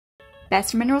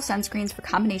best mineral sunscreens for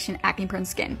combination acne-prone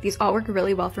skin. These all work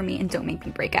really well for me and don't make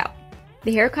me break out.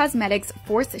 The Hair Cosmetics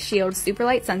Force Shield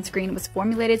Superlight Sunscreen was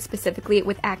formulated specifically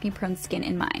with acne-prone skin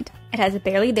in mind. It has a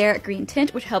barely there green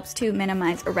tint, which helps to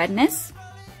minimize redness.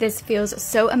 This feels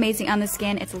so amazing on the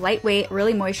skin. It's lightweight,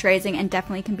 really moisturizing, and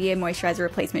definitely can be a moisturizer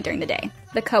replacement during the day.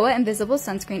 The Koa Invisible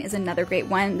Sunscreen is another great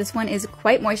one. This one is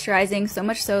quite moisturizing, so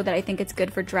much so that I think it's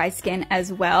good for dry skin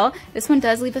as well. This one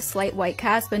does leave a slight white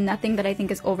cast, but nothing that I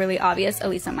think is overly obvious, at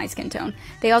least on my skin tone.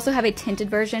 They also have a tinted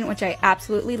version, which I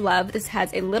absolutely love. This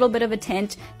has a little bit of a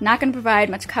tint, not going to provide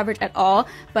much coverage at all,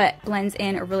 but blends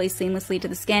in really seamlessly to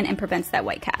the skin and prevents that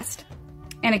white cast.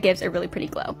 And it gives a really pretty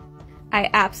glow. I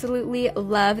absolutely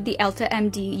love the Elta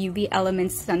MD UV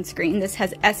Elements sunscreen. This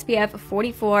has SPF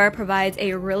 44, provides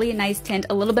a really nice tint,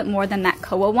 a little bit more than that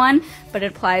Koa one, but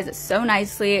it applies so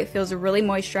nicely. It feels really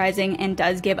moisturizing and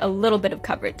does give a little bit of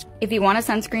coverage. If you want a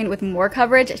sunscreen with more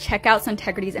coverage, check out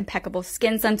Suntegrity's Impeccable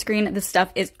Skin Sunscreen. This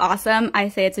stuff is awesome. I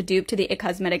say it's a dupe to the It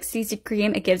Cosmetics CC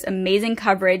Cream. It gives amazing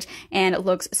coverage and it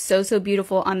looks so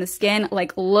beautiful on the skin.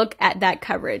 Like, look at that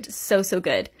coverage. So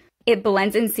good. It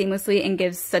blends in seamlessly and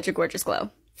gives such a gorgeous glow.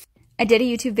 I did a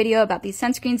YouTube video about these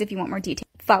sunscreens if you want more detail.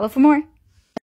 Follow for more.